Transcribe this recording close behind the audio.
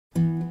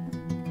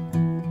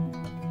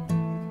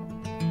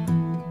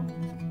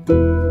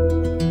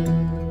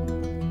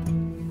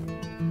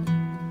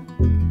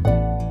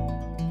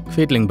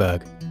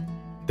Quedlinburg,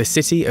 the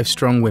city of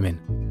strong women.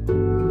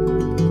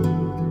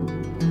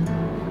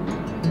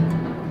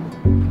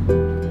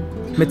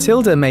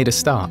 Matilda made a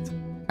start.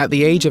 At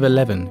the age of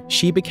 11,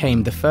 she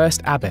became the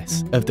first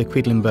abbess of the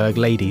Quedlinburg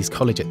Ladies'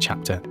 Collegiate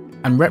chapter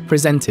and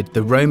represented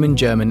the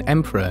Roman-German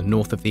emperor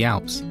north of the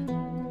Alps.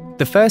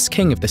 The first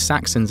king of the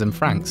Saxons and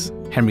Franks,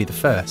 Henry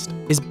I,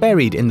 is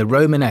buried in the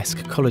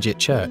Romanesque Collegiate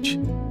Church.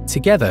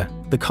 Together,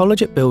 the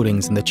collegiate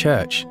buildings and the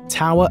church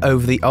tower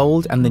over the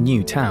old and the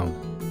new town.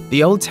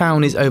 The old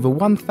town is over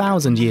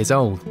 1,000 years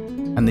old,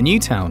 and the new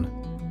town,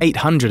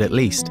 800 at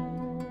least.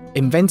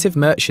 Inventive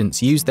merchants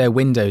used their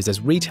windows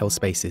as retail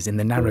spaces in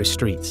the narrow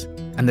streets,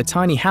 and the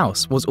tiny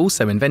house was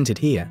also invented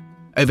here.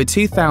 Over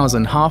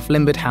 2,000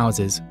 half-limbered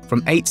houses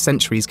from 8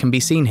 centuries can be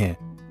seen here,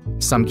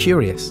 some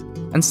curious,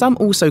 and some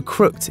also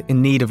crooked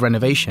in need of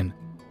renovation.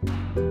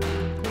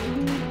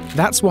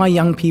 That's why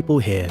young people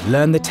here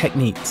learn the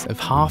techniques of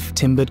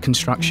half-timbered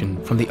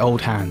construction from the old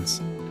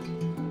hands,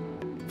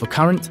 for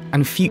current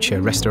and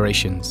future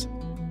restorations.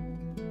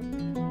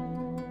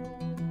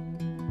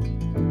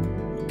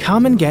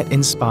 Come and get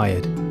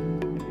inspired